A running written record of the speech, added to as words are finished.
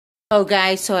Hello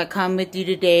guys, so I come with you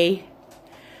today.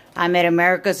 I'm at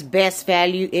America's Best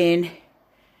Value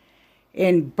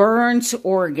in Burns,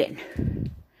 Oregon,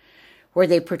 where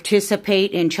they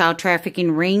participate in child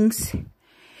trafficking rings.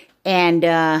 And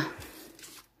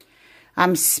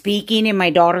I'm speaking and my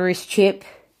daughter is Chip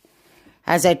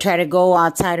as I try to go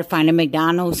outside to find a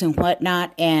McDonald's and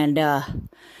whatnot. And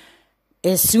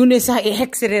as soon as I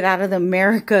exited out of the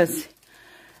America's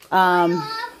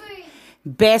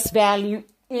Best Value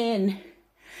in,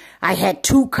 I had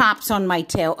two cops on my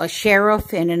tail, a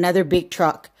sheriff and another big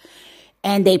truck.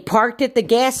 And they parked at the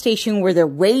gas station where they're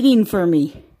waiting for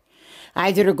me.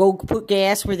 Either to go put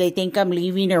gas where they think I'm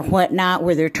leaving or whatnot,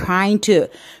 where they're trying to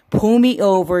pull me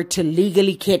over to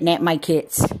legally kidnap my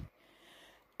kids.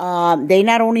 They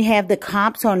not only have the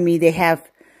cops on me, they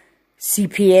have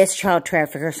CPS child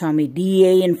traffickers on me,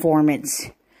 DA informants,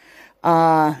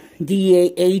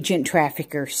 DA agent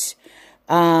traffickers,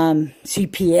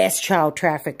 CPS child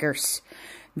traffickers.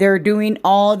 They're doing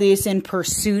all this in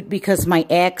pursuit because my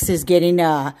ex is getting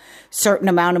a certain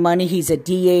amount of money. He's a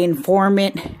DA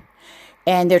informant.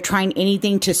 And they're trying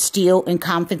anything to steal and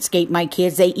confiscate my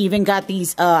kids. They even got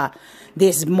these,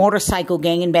 this motorcycle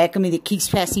gang in back of me that keeps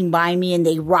passing by me, and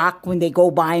they rock when they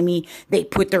go by me. They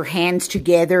put their hands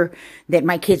together that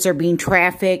my kids are being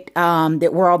trafficked,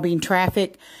 that we're all being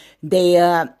trafficked.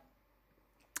 They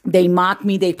mock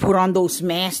me. They put on those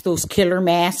masks, those killer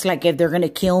masks, like if they're going to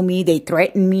kill me. They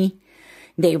threaten me.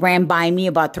 They ran by me,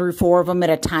 about 3 or 4 of them at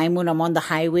a time when I'm on the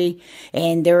highway,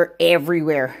 and they're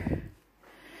everywhere.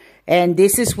 And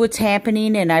this is what's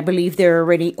happening, and I believe they're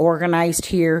already organized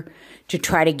here to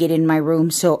try to get in my room,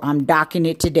 so I'm docking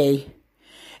it today.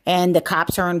 And the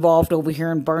cops are involved over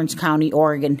here in Burns County,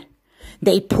 Oregon.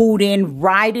 They pulled in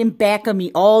right in back of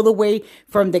me all the way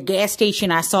from the gas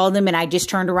station. I saw them, and I just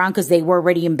turned around because they were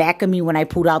already in back of me when I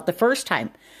pulled out the first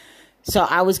time. So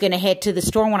I was going to head to the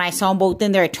store. When I saw them both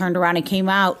in there, I turned around and came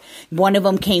out. One of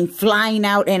them came flying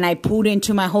out, and I pulled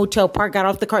into my hotel park, got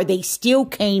off the car. They still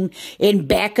came in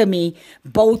back of me,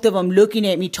 both of them looking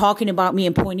at me, talking about me,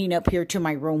 and pointing up here to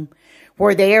my room,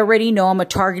 where they already know I'm a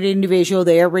targeted individual.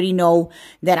 They already know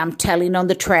that I'm telling on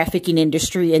the trafficking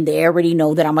industry, and they already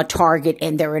know that I'm a target,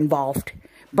 and they're involved.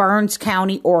 Burns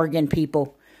County, Oregon,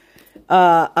 people.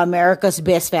 America's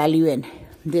Best Value in.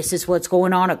 This is what's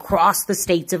going on across the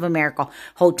states of America.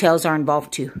 Hotels are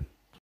involved too.